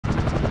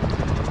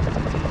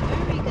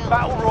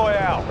Battle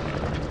Royale.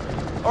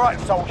 Alright,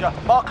 soldier,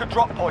 mark a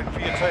drop point for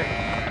your team.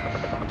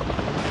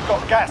 You've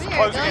got gas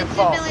closing in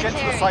fast. Get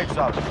to the safe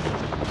zone.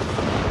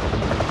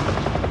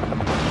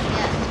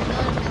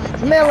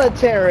 Yes,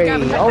 military,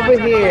 over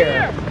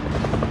here.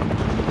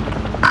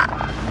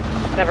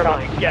 Never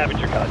mind,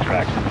 scavenger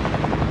contract.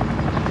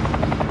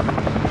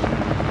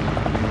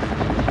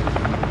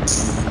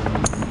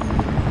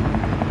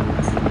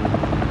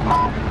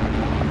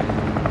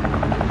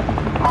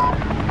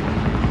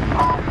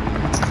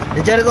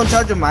 Did you go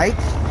charge your mic?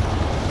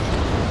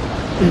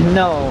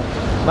 No,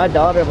 my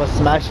daughter was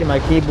smashing my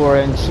keyboard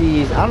and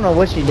I don't know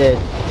what she did.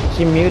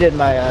 She muted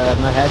my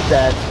my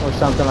headset or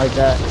something like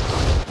that.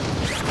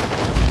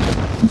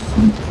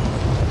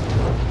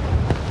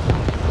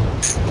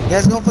 You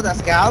guys going for that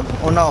scout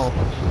or no?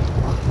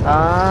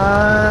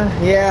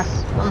 Yeah,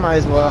 I might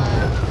as well.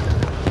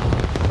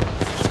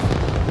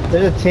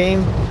 There's a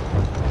team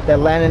that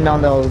landed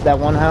on that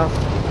one house.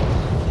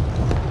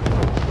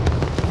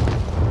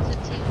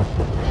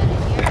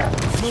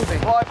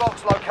 Supply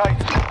box located.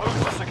 Move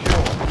to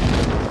secure.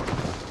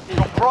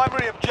 Your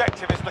primary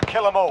objective is to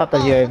kill them all. Up the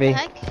UAV.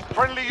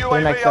 Friendly They're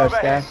UAV next to us,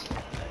 overhead. guys.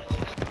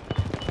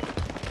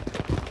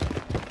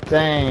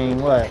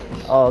 Dang, what?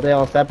 Oh, they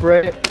all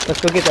separated?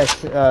 Let's go get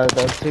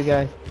those two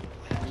guys.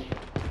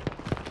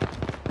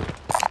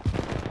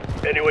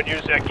 Anyone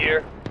use that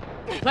gear?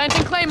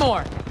 Planting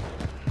claymore.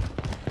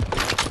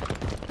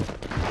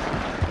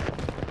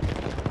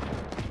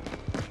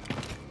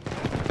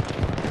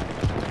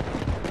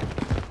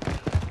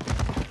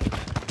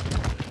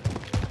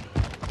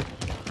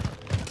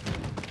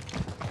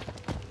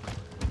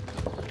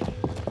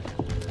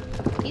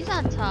 He's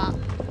on top.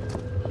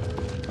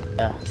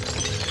 Yeah.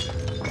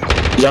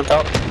 Jumped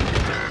out.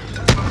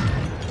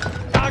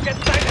 Target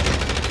sighted.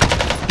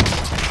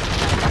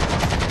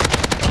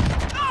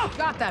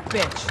 Got that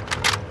bitch.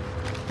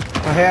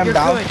 Okay, I'm You're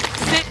down. good.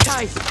 Sit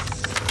tight.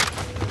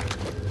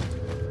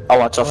 I'll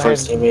watch our Go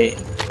first ahead. teammate.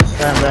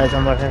 Guys,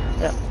 I'm right here.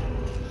 Yep.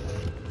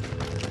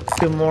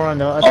 Two more on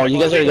the other. Oh, you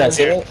guys already got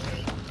teammate?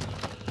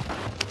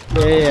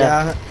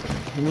 Yeah.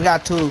 Yeah, we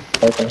got two.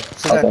 Okay.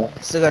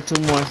 Still got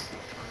two more.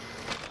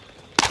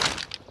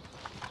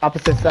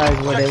 Opposite sides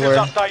where they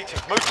Objectives were.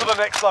 updated. Move to the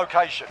next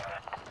location.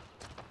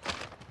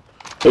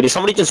 Wait, did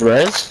somebody just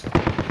res?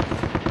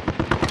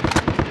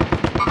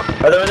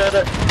 Other.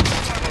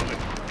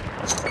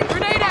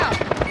 Grenade out.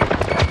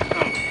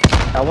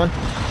 That one?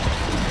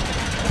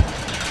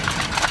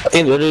 I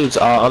think the dude's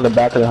on the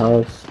back of the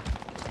house.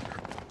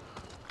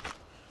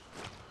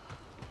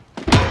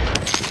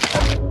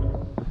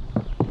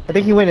 I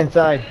think he went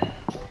inside.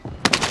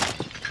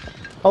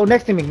 Oh,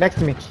 next to me, next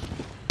to me.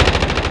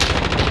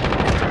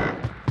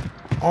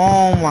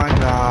 Oh my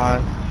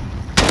god.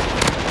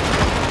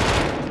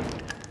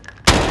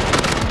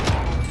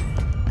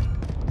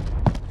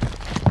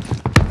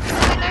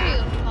 There you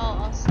go.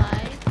 Oh,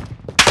 outside.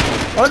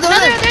 Oh,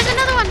 There's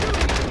another one.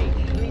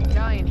 You ain't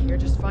dying here,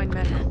 just find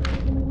men.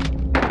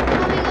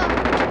 How do you go?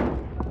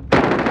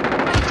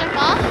 Did you jump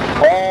off?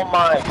 Oh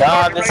my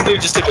god, this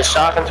dude just took a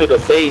shotgun to the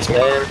face,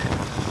 man.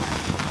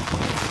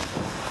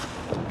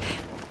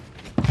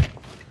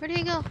 Where did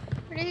he go?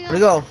 Where did he go? Where'd he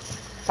go?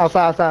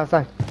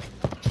 Outside.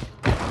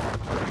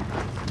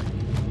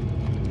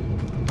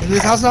 In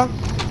this house now?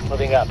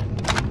 Moving up.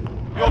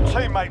 Your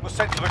teammate was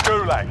sent to the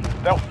gulag.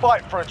 They'll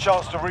fight for a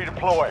chance to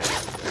redeploy.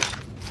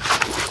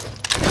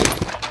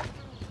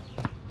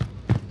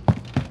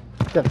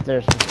 He's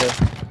upstairs for sure.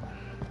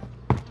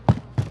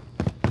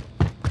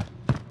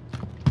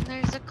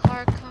 There's a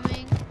car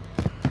coming.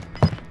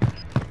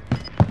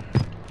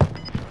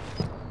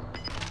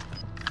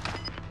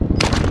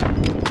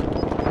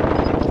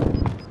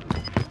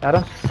 Got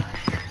him?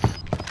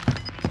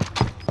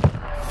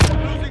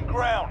 Losing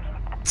ground.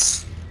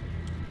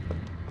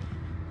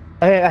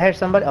 I hear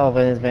somebody. Oh,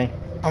 but it's me.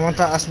 I'm on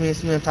top. That's me.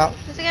 It's me on top.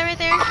 There's a guy right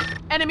there.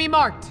 Enemy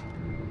marked.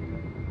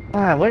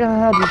 Ah, where the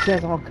hell did these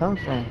guys all come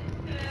from?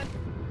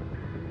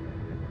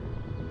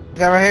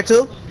 Guy right here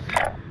too?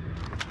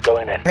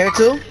 Going in. Here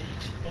too?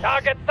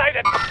 Target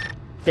sighted.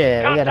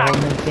 Yeah, we got a whole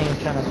new team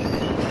trying to.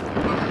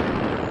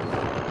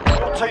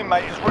 Your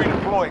teammate is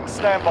redeploying.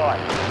 Stand by.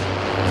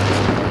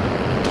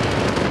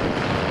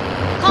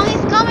 Oh,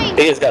 he's coming.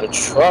 He just got a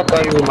truck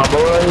on you, my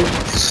boy.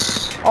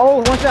 Oh,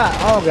 one shot.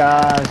 Oh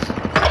gosh.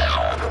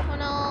 Oh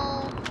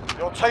no.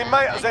 Your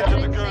teammate has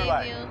entered the Couldn't save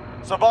gulag. you.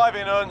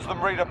 Surviving earns them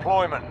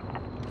redeployment.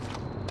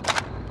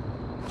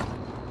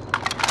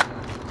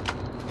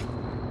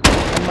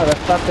 That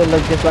motherfucker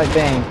look just like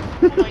Bane.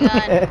 Oh my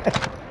god.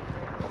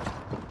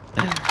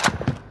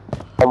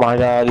 Oh my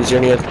god, is there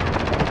any other...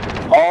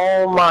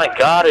 Oh my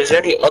god, is there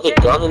any other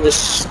gun in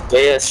this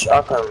ass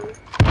shotgun?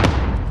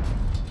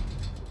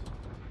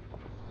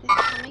 He's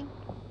coming.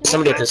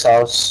 Somebody at this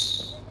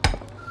house.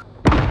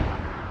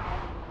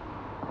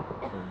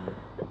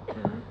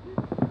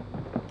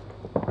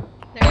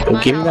 They're in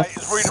my Give me that house. Teammate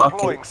is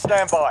redeploying.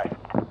 Stand by.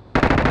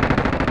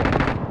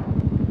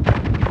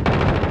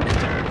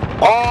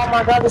 Oh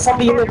my god, there's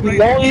somebody right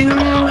below you.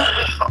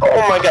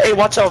 Oh my god, hey,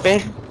 watch out,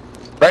 man.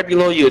 Right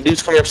below you, a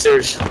dude's coming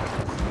upstairs.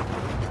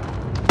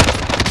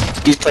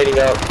 He's plating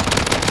up.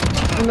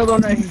 Another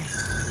one right here.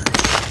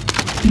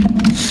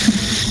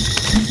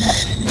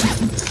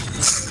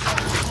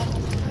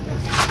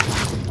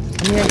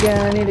 I need a gun,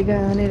 I need a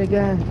gun, I need a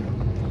gun.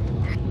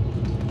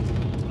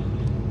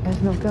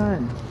 There's no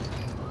gun.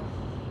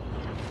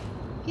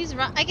 He's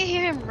run. I can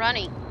hear him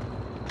running.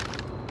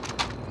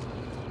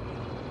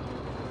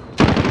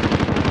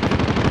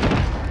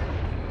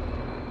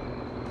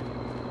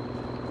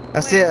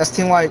 That's it. That's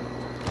team white.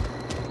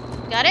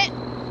 Got it?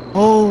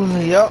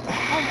 Holy, yup. Oh my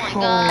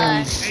Holy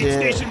god.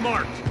 shit.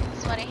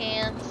 Sweaty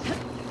hands.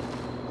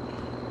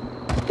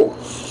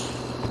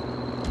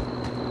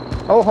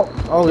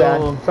 Oh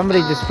god. Somebody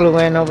just flew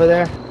in over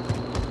there.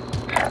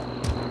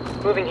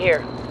 Moving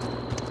here.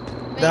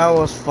 That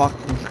was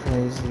fucking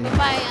crazy.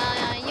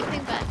 Bye, you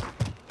ping back.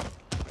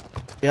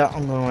 Yeah,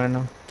 I'm going right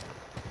now.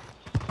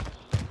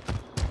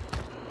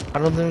 I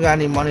don't think we got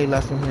any money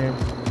left in here.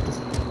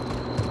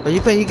 But you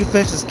can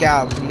finish the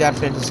scab. You gotta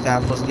finish the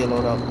scab first to get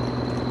loaded up.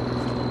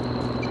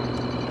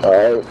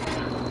 Alright.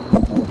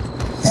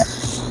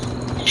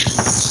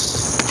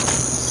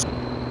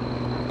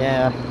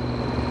 Yeah.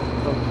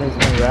 Don't place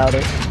me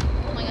routed.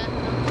 Oh my god.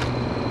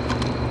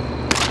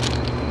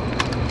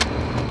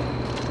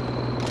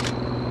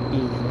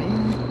 Jeez,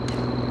 man.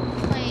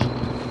 Wait.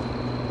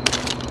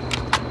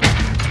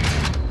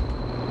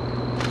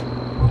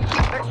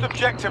 Next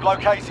objective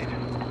located.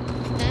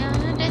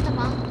 There's a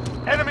bomb.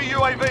 Enemy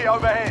UAV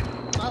overhead.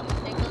 Oh,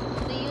 there goes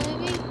the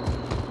UAV.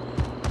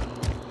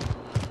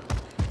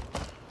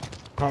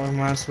 Probably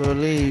might as well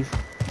leave.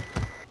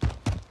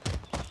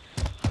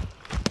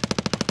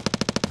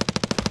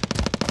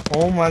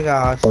 Oh my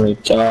gosh. Oh my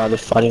god, they're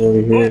fighting over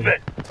here.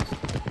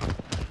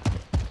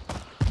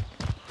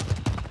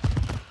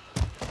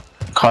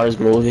 Cars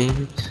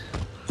moving.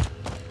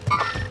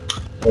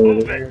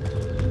 Over there.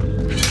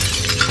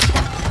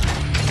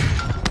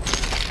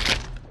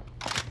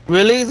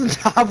 Really? It's on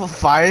top of a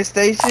fire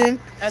station?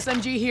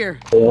 SMG here.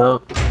 Yeah.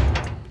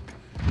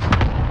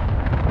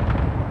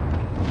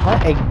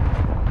 What a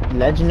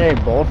legendary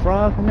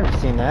bullfrog? I've never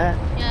seen that.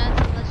 Yeah,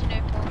 it's a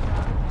legendary bullfrog.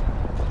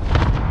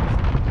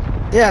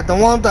 Yeah, the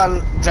one with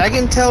the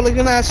dragon tail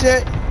looking at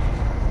shit?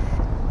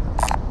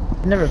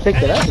 Never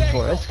picked it up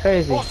before. That's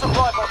crazy. All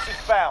supply boxes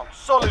found.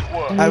 Solid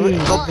work. Alright, we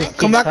Well, go, it's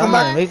come back, come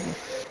back. We,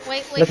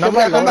 Wait, look come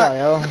at back, that come back. loadout,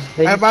 yo. They just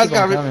Everybody's keep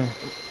on got coming.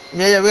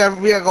 Yeah,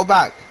 we gotta go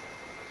back.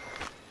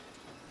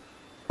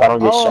 I don't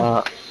get Oh.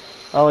 shot.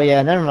 Oh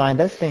yeah, never mind.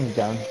 That thing's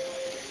done.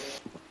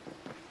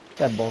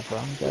 That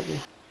bullfrog, Debbie.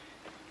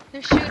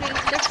 they're shooting.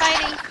 They're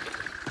fighting.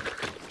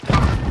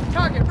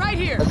 Target right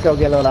here. Let's go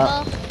get loaded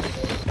out. Well,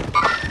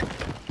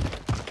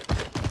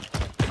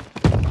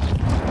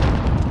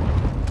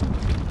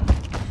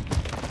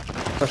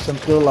 Or some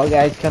gulag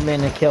guys come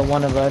in and kill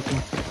one of us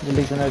and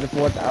release another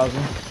 4,000.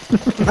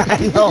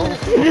 I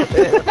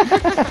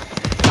know.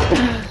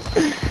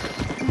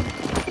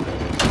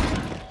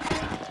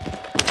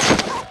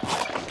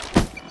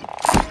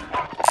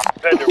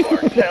 Vendor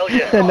mark. Hell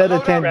yeah. Another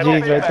 10 G's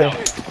right there.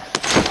 You've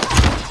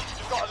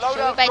got a Should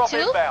we loadout buy drop two?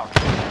 inbound.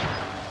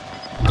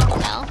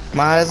 no.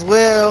 Might as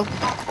well.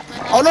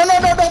 Oh no,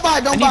 don't buy, I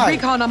don't need buy.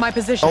 recon on my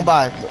position. Don't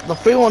buy. The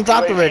free one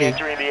dropped already.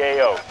 Entering the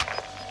AO.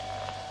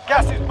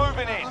 Gas is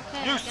moving in.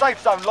 Okay, New okay. safe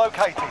zone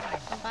located.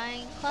 I'm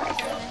buying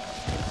cluster then.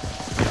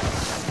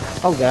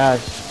 Oh gosh,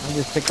 I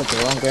just picked up the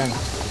wrong gun.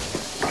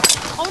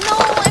 Oh no,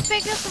 I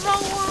picked up the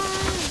wrong one.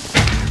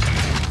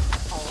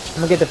 I'm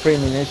gonna get the free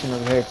munition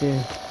over here too.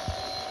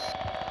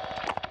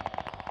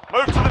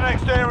 Move to the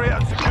next area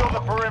and secure the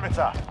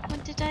perimeter.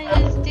 What did I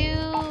just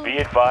do? Be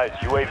advised,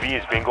 UAV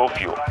is bingo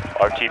fuel.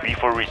 RTB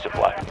for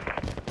resupply.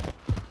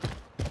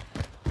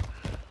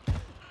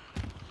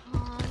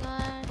 Oh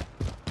god.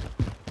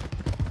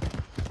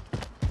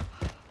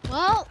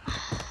 Well,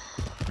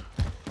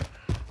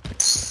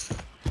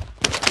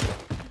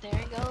 there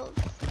it goes.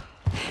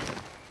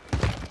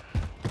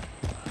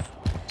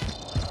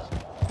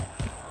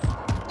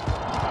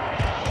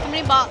 How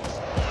many box?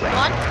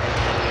 One?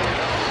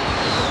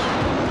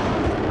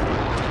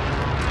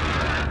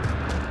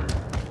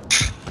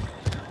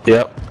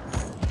 Yep.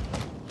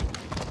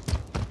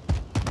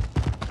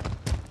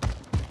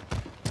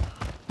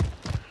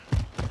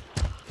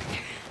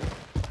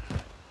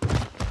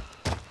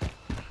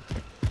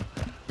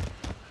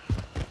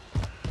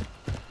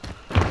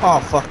 Oh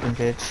fucking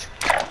bitch.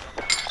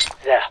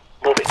 Yeah,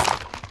 move it.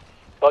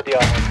 Body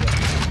armor.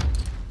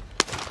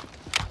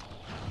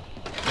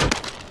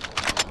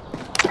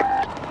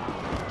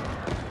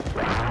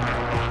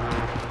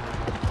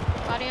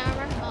 Body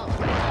armor? Oh.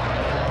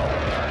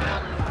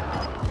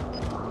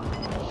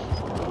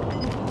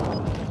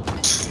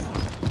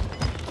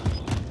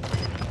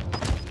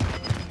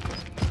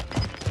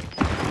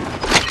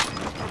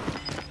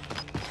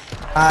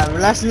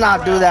 Let's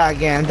not do that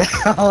again.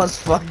 That was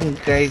fucking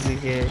crazy,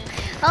 kid.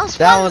 That was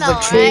That fun was though, the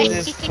right?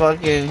 craziest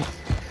fucking.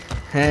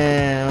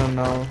 Hell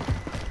no.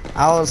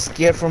 I was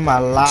scared for my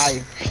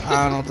life.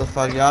 I don't know what the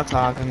fuck y'all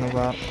talking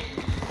about.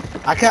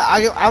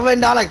 I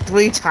went down like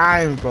 3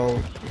 times, bro.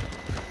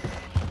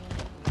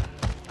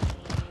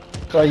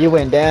 So you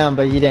went down,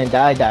 but you didn't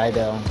die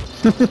though.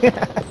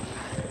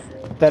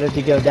 Better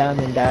to go down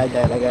than die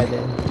that like I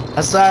did.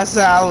 That's why I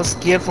said I was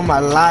scared for my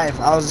life.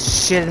 I was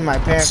shitting my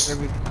pants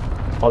every.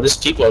 Oh, there's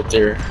people up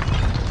there.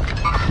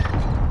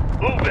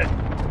 Move it.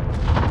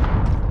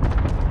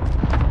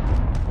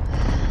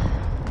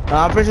 No,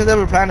 I'm pretty sure they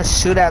were planning to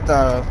shoot at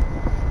the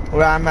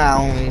where I'm at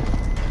only.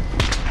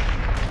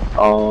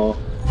 Oh.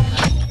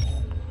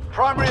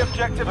 Primary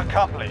objective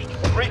accomplished.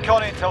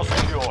 Recon intel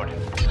secured.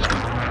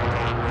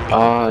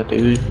 Ah,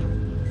 dude.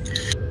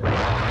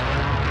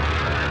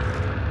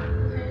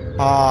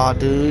 Aw,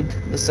 dude,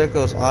 the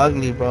circle's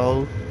ugly,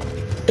 bro.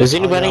 Does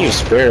anybody yeah. use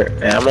spare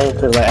ammo?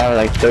 Cause I have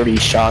like 30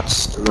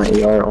 shots in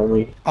my AR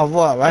only. Of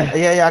what, right?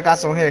 Yeah, I got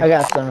some here. I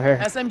got some here.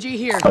 SMG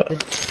here.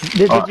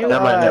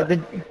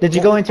 Did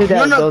you go into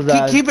that? No,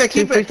 those, keep it.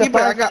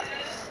 I got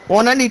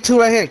 192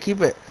 right here.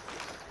 Keep it.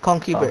 Come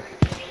keep it.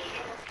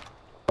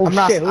 Oh,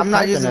 I'm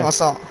not using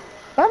assault.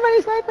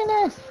 Somebody's sniping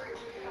us.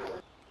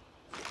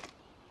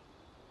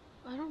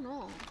 I don't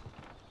know.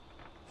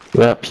 We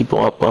got people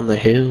up on the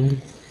hill.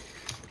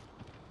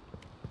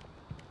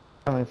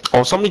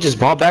 Oh, somebody just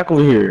bought back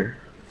over here.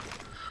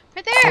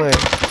 Right there. Wait.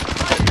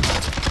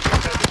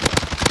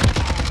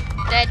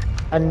 Dead.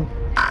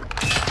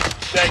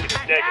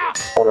 Negative.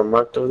 On a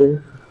marked over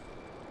there.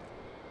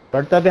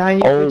 Bertha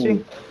behind you, Oh.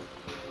 Gucci?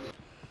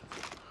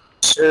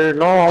 Sir,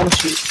 no, I wanna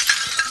shoot.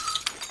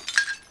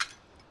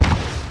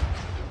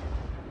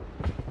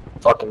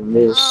 Fucking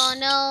miss. Oh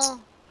no.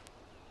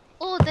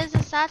 Oh, there's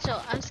a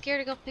satchel. I'm scared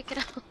to go pick it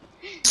up.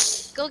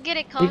 Go get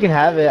it, Colin. You can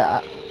have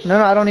it.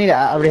 No, I don't need it.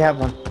 I already have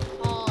one.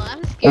 Oh, I'm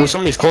Oh, scared.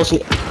 somebody's close.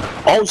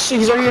 Oh shit,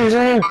 he's right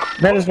here,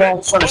 Man is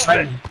well trying to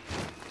snipe me.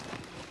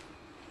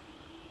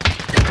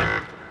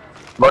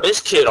 Bro,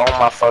 this kid, oh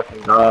my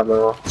fucking god,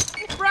 bro.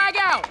 Frag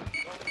out.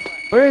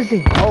 Where is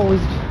he? Oh,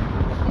 he's...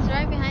 He's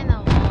right behind the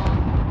wall.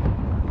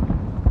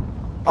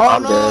 Oh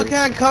I'm no, dead. I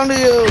can't come to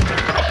you.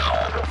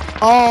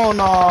 Oh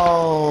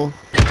no.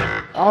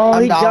 Oh,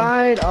 I'm he down.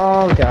 died.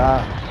 Oh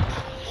god.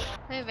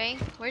 Wait, Vang,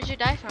 where'd you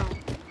die from?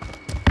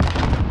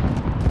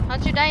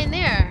 How'd you die in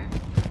there?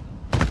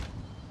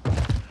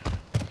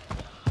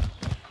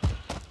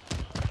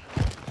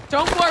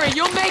 Don't worry,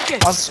 you'll make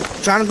it. I was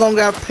trying to go and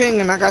get a ping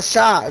and I got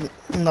shot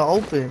in the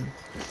open.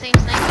 The same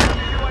sniper.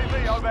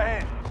 UAV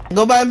overhead.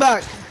 Go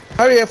back.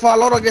 Hurry if I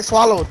load or get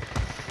swallowed.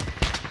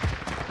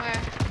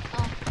 Where?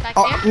 Oh, back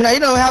Oh, there? no, you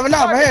don't have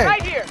enough. Right here.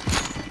 Right here.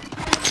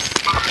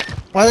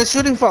 Where they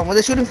shooting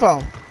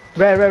from?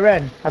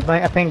 Red.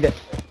 I pinged it.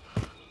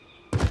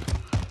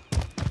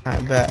 I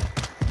bet.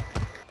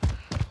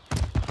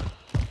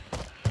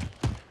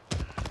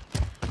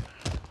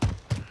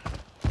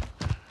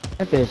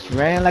 That bitch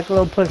ran like a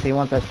little pussy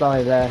once I saw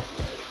his ass.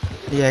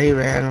 Yeah, he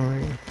ran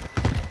already.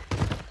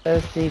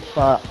 Let's see,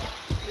 fuck.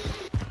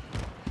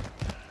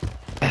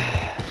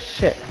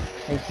 Shit.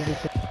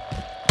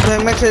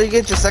 Man, make sure you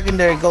get your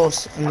secondary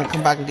ghost and then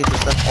come back and get your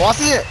stuff. Oh, I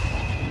see it.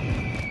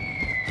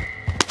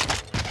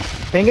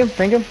 Ping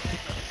him.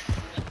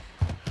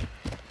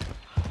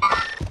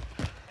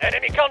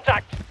 Enemy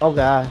contact. Oh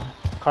god.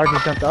 Car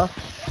just jumped off.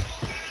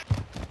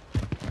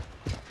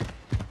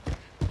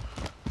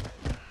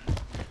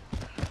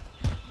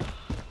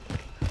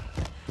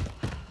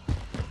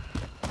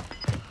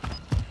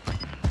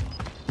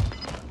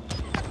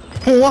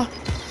 What?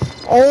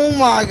 Oh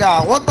my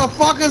god, what the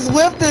fuck is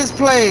with this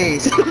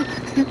place?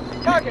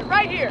 Target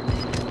right here.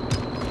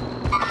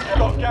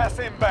 Got gas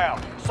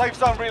inbound. Safe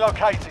zone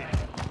relocated.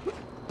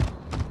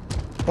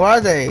 Where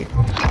are they?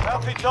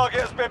 Bounty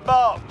target has been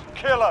marked.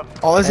 Kill him.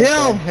 Oh, it's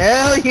him.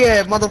 Hell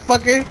yeah,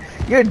 motherfucker.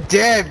 You're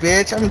dead,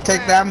 bitch. I'm gonna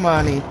take that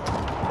money.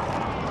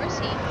 Where's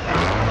he?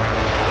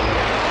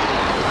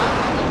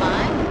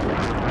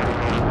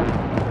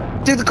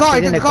 The Take the car,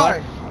 He's take in the the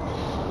car.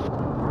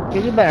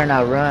 Dude, you better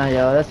not run,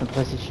 yo. That's some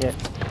pussy shit.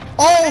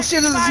 Oh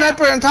shit, there's a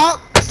sniper on top.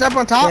 Sniper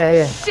on top.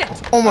 Yeah. Shit.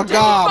 Oh my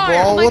god,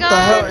 fire. bro. Oh my What the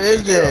God. hell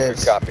is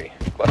this? Copy.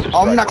 Cluster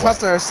Oh, I'm strike not away.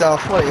 cluster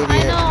herself. What an I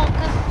idiot. know,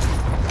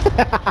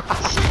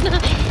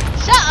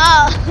 Shut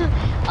up!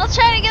 I was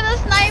trying to get the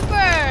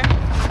sniper!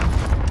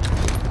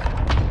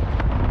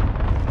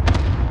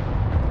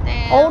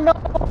 Damn. Oh no!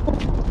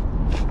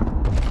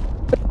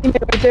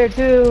 Right there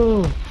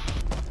too.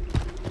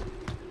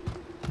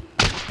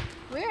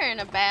 We're in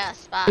a bad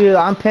spot. Dude,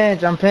 I'm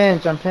pinched.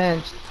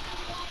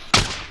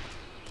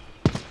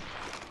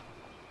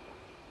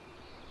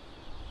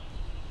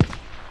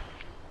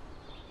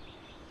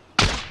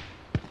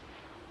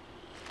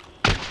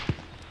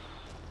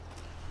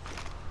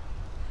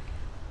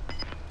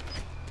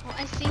 Oh,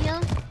 I see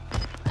him.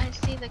 I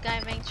see the guy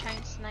Vang trying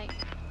to snipe.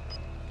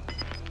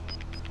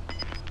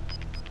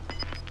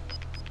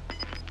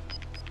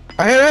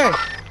 Hey.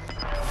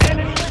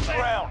 Enemy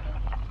ground.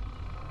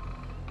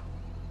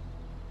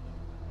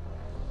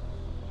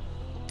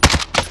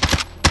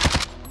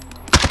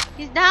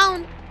 He's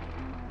down!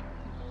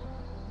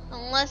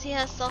 Unless he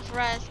has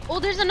self-res. Oh,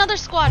 there's another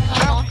squad! Oh,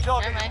 Bounty no.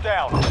 target Never is mind.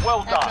 down.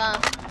 Well done.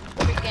 That's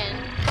freaking...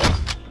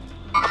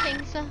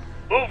 things.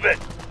 Move it.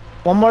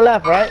 One more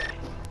left, right?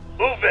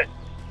 Move it.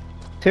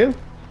 2?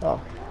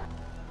 Oh.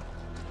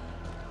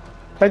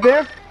 Right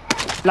there?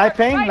 Light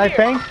pain, light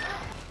pain.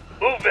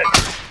 Move it.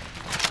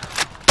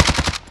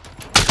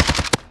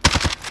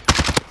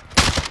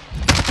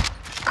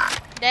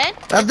 Dead?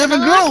 That's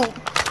different Another group.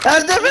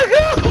 That's different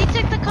group. one?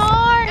 He took the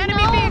car.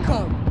 Enemy no.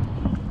 vehicle.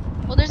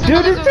 Oh, there's Dude,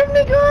 another there's group. so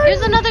many guys.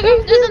 There's another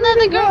group. There's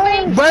another group,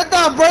 babe.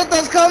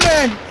 Bertha's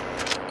coming.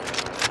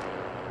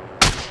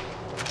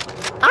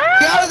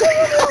 Get out of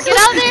there. Get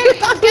out there.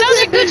 Get out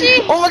there,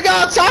 Gucci. Oh my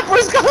God,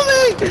 Chopper's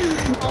coming.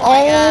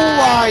 Oh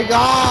my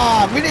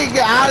God. We need to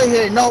get out of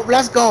here. No,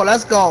 let's go.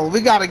 Let's go.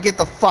 We gotta get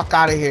the fuck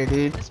out of here,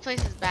 dude. This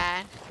place is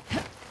bad.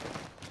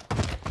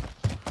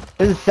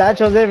 There's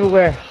satchels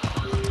everywhere.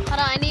 Hold on,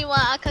 I need one.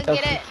 I could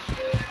get it.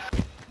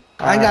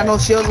 I ain't got no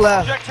shields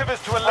left. Objective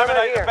is to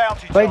eliminate the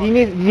bounty Wait, do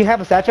target. you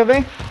have a satchel,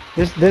 Vay?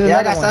 There's Yeah, I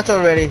another got one. satchel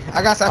already.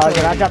 I got satchel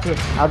Okay, already.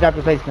 I'll drop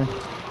replacement.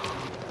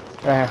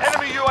 Right here.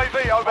 Enemy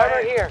UAV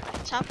overhead.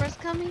 Chopper's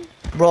coming.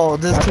 Bro,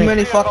 there's too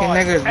many fucking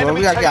niggas, bro.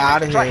 We gotta get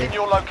out of Tracking here.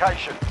 your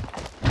location.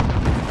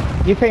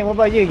 You paying? What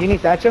about you? You need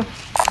satchel?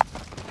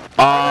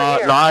 No, I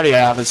already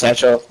have a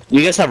satchel.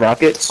 You guys have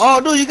rockets? Oh,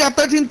 dude, you got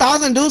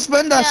 13,000, dude.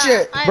 Spend that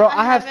shit. Bro,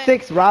 I have it.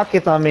 6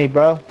 rockets on me,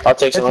 bro. I'll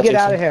take some. Let's I'll get take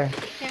out some. of here.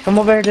 Yeah. Come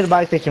over here to the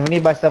buy station. We need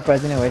to buy stuff for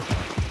us anyways.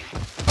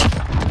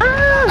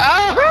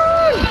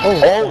 Oh,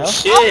 Oh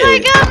shit! Oh my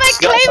God, my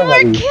Got claymore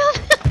somebody. killed.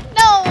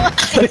 No.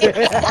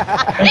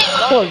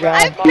 Poor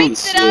guy. I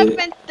picked it up shit.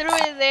 and threw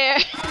it there.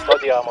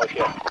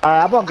 Alright,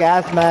 I bought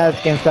gas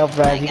mask and stuff,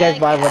 right? You guys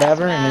buy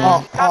whatever, and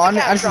Oh, I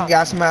need some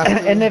gas mask.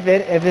 and if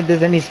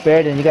there's any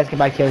spare, then you guys can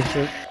buy kill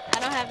shit. I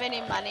don't have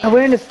any money. And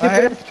we're in the Right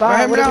here. stupid spot.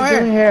 Right What here, are we right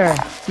doing here?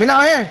 Me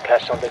not here.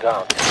 Cash on the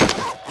ground.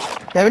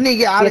 Yeah, we need to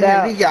get out of Get here.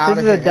 out. We need to get out This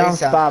of is here. a dumb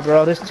ASAP. spot,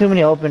 bro. There's too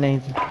many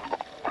openings.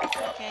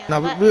 Okay, No,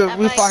 I we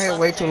might fought here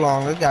way too cluster.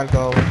 long. We gotta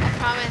go. I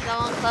promise I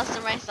won't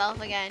cluster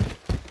myself again.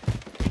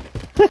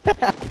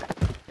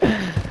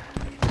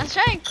 Let's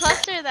try and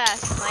cluster that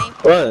flame.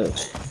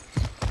 What?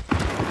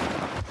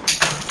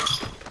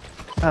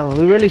 Oh,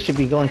 we really should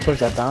be going towards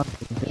that bounty.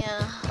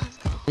 Yeah. Let's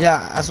go.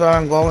 Yeah, that's where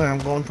I'm going. I'm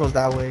going towards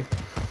that way.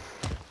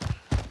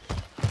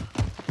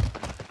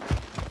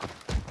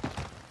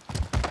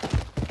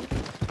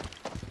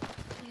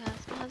 Yeah,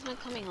 is my husband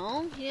coming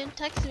home? He didn't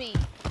text me.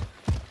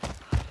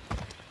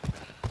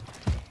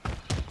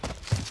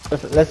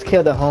 Let's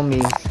kill the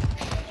homies.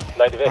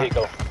 Light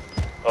vehicle.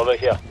 Over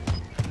here.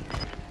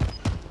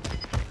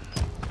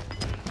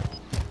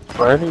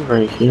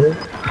 Right here.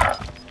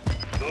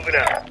 Moving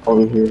out.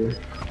 Over here.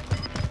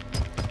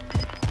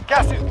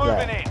 Gas is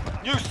moving in.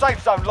 New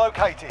safe zone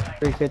located.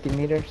 350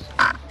 meters.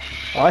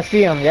 Oh, I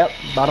see him. Yep,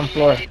 bottom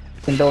floor.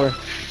 Indoor.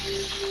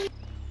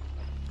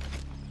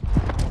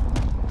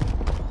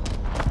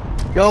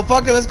 Yo,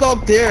 fuck it. Let's go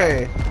up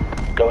there.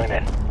 Going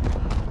in.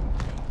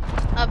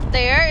 Up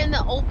there in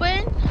the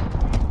open?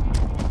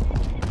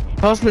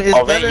 Trust me, it's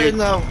Oh, better man, in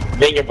the.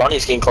 Man, your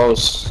bunny's getting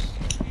close.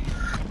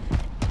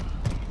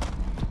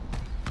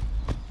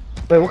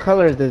 Wait, what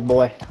color is this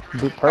boy?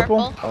 Blue,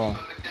 purple? Purple.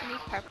 Oh, I need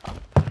purple.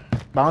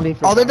 bounty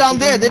for Oh, they're down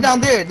bounty? there. They're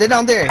down there. They're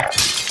down there.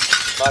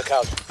 Mark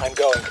out. I'm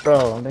going.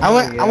 Bro,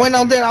 I went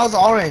down there. I was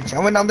orange. I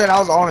went down there. I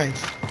was orange.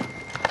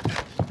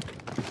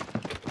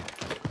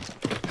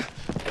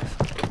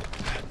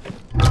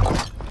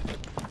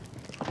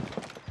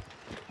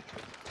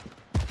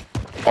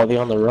 Oh, they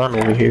on the run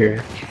over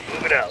here.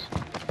 Moving out.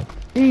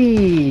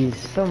 Jeez,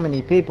 so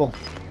many people.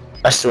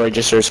 I swear I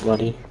just heard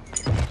somebody.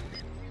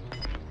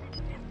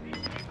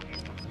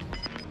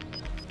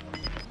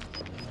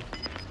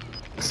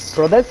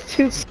 Bro, that's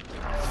too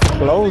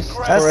close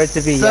That's for it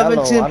to be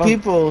yellow. 17 I don't-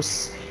 people.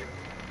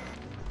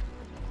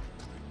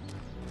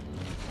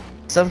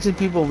 17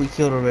 people we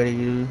killed already,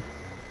 dude.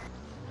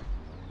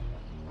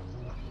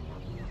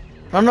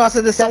 No, I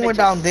said there's somewhere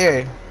down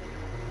there.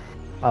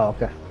 Oh,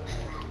 okay.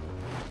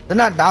 They're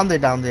not down there,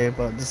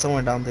 but there's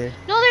somewhere down there.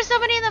 No, there's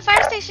somebody in the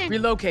fire station.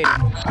 Relocating.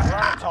 We're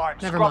out of time.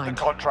 Never Scrub mind.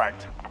 the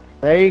contract.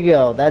 There you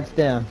go. That's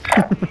them.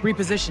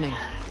 Repositioning.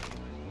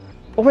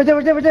 Oh, right there,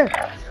 right there, right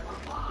there.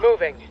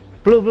 Moving.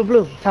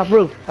 Blue. Top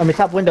roof. I mean,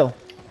 top window.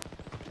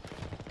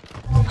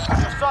 You're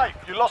safe.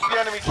 You lost the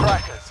enemy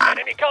trackers.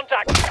 Enemy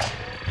contact.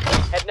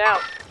 Head now.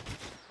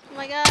 Oh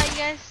my God, you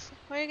guys.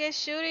 Where are you guys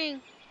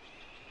shooting?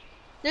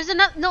 There's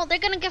another. No, they're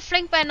gonna get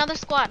flanked by another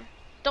squad.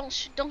 Don't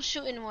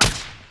shoot anymore.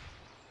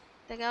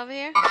 They go over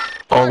here.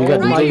 Oh, we Oh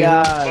got my the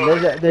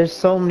god, there's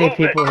so many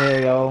people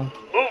here, yo.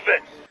 Move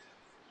it.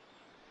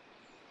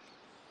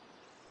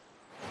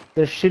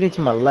 They're shooting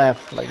to my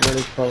left, like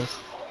really close.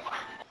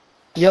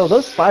 Yo,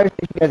 those fire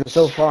station guys are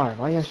so far.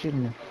 Why are you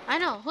shooting them? I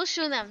know. Who's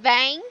shooting them?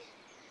 Bang.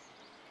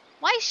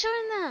 Why you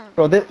shooting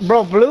them?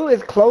 Bro, blue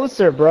is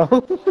closer, bro.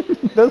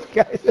 Those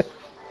guys.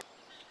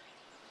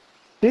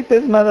 See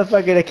this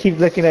motherfucker that keeps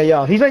looking at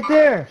y'all. He's right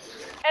there.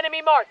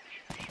 Enemy marked.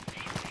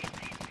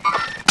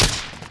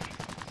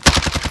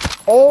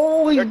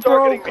 Oh, he's They're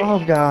targeting broke.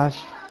 me. Oh gosh.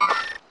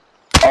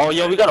 Oh,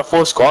 yo, we got a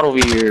full squad over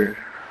here.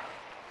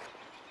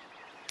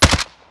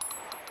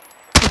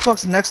 Who the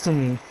fuck's next to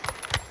me?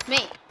 Me.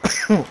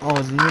 Oh,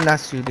 it's me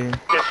next to you, dude.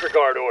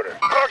 Disregard order.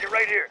 Target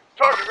right here.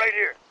 Target right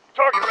here.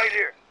 Target right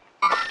here.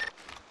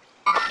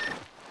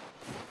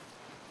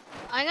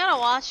 I I gotta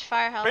watch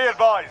Firehouse. Be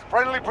advised,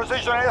 friendly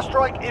precision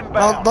airstrike No,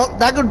 inbound.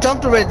 that girl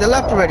jumped already. They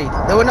left already.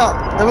 They went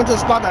up. They went to the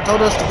spot that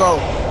told us to go.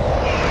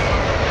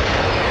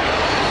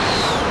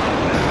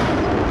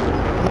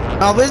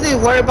 Now, Disney,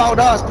 worry about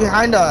us,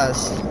 behind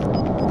us.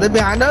 They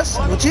behind us,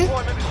 Gucci?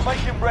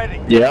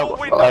 Yeah,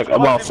 like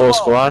about full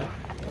squad.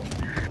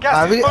 We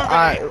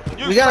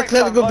gotta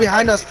clear the group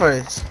behind us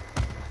first.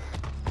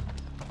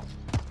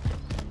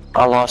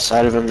 I lost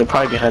sight of him. They're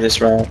probably behind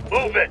this round.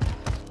 Move it.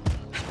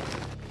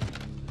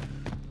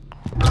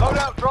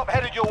 Loadout drop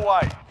headed your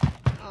way.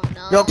 Oh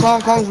no. Yo,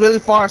 Kong's really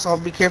far, so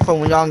be careful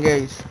when y'all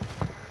engage.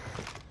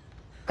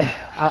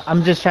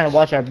 I'm just trying to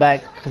watch our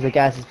back because the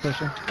gas is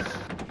pushing.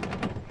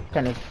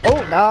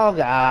 Oh no,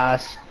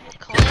 gosh.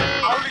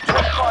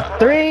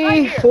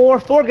 Clay.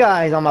 4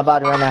 guys on my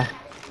body right now.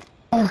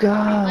 Oh I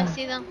god.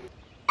 see them.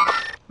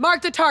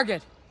 Mark the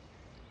target.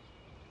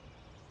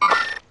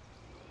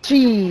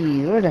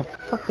 Jeez, where the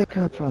fuck they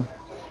come from?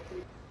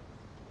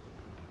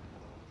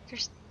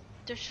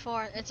 There's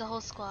 4. It's a whole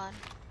squad.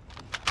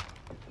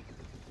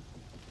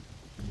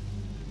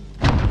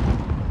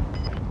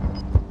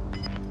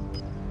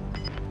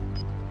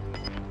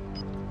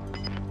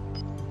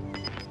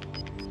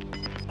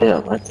 Yeah,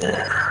 right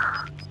there.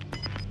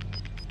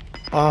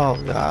 Oh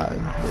god.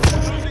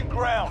 Losing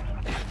ground.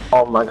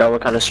 Oh my god,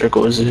 what kind of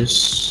circle is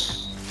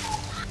this?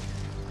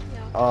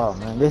 Oh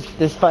man,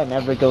 this fight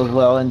never goes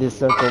well in this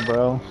circle,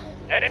 bro.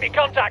 Enemy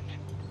contact.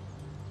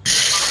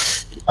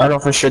 I know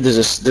for sure there's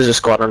a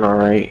squad on our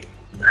right.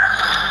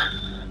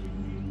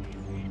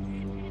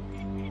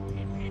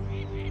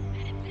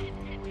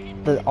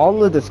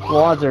 All of the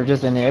squads are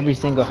just in every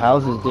single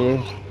houses, dude.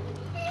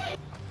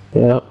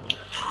 Yep.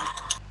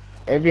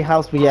 Every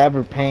house we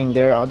ever paying,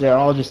 they're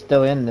all just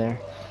still in there.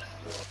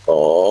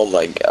 Oh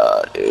my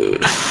god,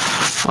 dude.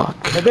 Fuck.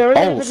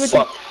 Oh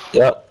fuck.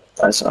 Yep,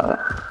 I saw it.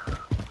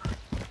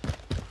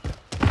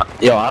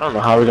 Yo, I don't know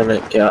how we're gonna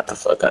get the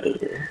fuck out of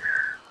here.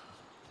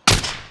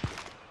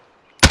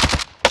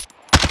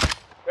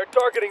 They're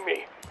targeting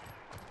me.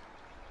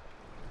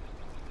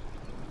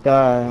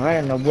 God, right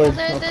in the woods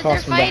They're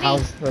across from the fighting.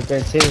 house right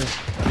there too.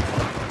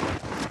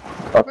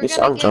 Fuck We're this,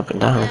 gonna I'm jumping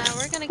down. Yeah,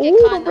 we're gonna get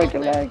Ooh, caught break a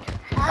open. leg.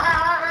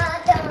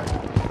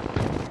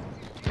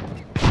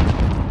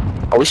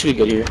 Oh, we should be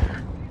good here.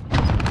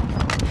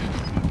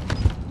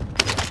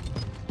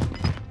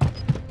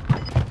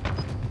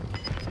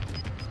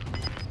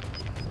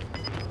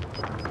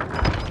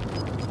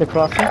 The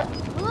crossing?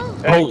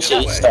 Oh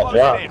shit, stop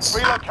drops.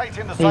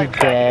 Relocating the He's safe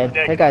dead.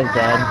 That guy's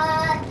dead.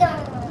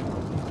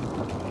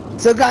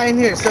 Still guy in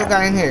here, still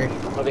guy in here.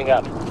 Moving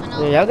up. I Yeah,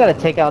 know. y'all gotta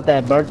take out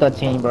that Bertha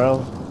team,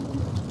 bro.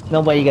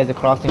 No way you guys are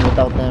crossing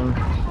without them.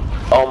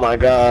 Oh my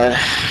god.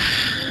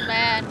 This is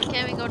bad.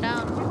 Can't we go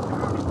down?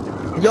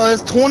 Yo,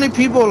 there's 20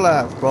 people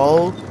left,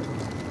 bro.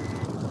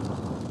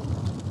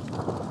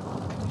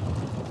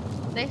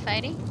 They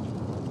fighting?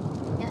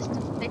 Yes,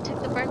 they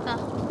took the Bertha.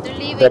 They're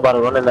leaving. They're about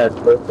to run in that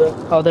birthday.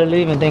 Oh, they're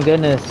leaving, thank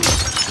goodness.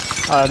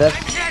 Alright, that's...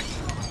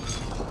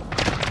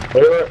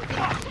 They were...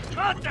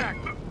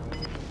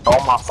 Oh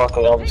my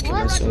fucking Elvis can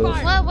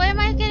What? Where am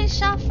I getting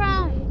shot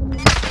from?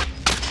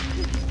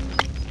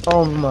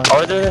 Oh my...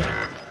 Are there?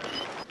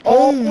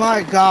 Oh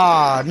my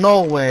god,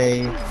 no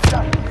way.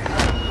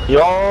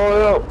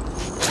 Yo!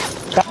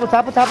 Top him.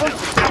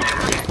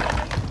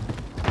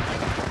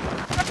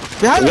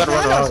 Behind We us, gotta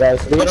run behind around, us. guys.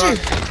 We gotta Gucci,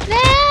 run.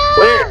 No!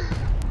 Where?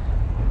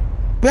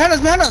 behind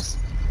us.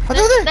 Right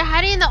They're there.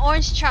 hiding in the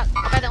orange truck.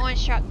 By the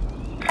orange truck.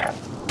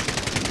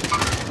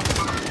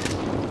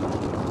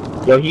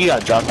 Yo, he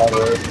got dropped out of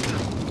there.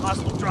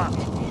 Hostile drop.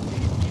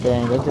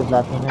 Dang, they just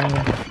left him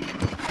hanging.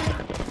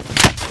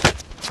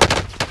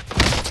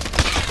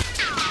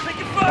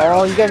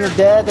 Oh, you guys are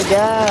dead, the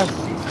gas.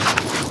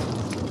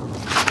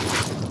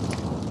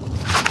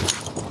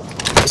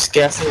 This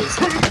gas is...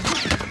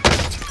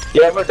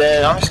 Yeah, we're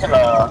dead. I'm just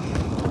gonna...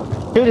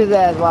 Shoot his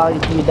ass while you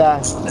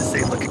die.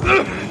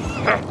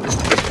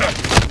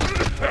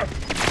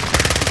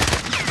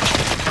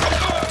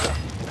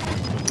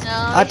 No.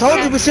 I told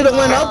you we should have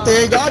went up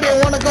there. Y'all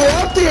didn't want to go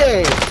up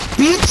there.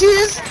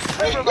 Bitches.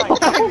 I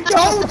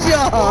told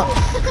y'all.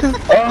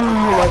 Oh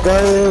my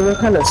god, what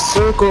kind of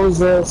circle is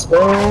this,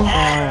 bro?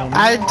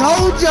 I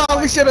told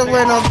y'all we should have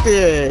went up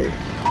there.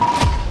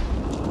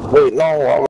 Wait, no,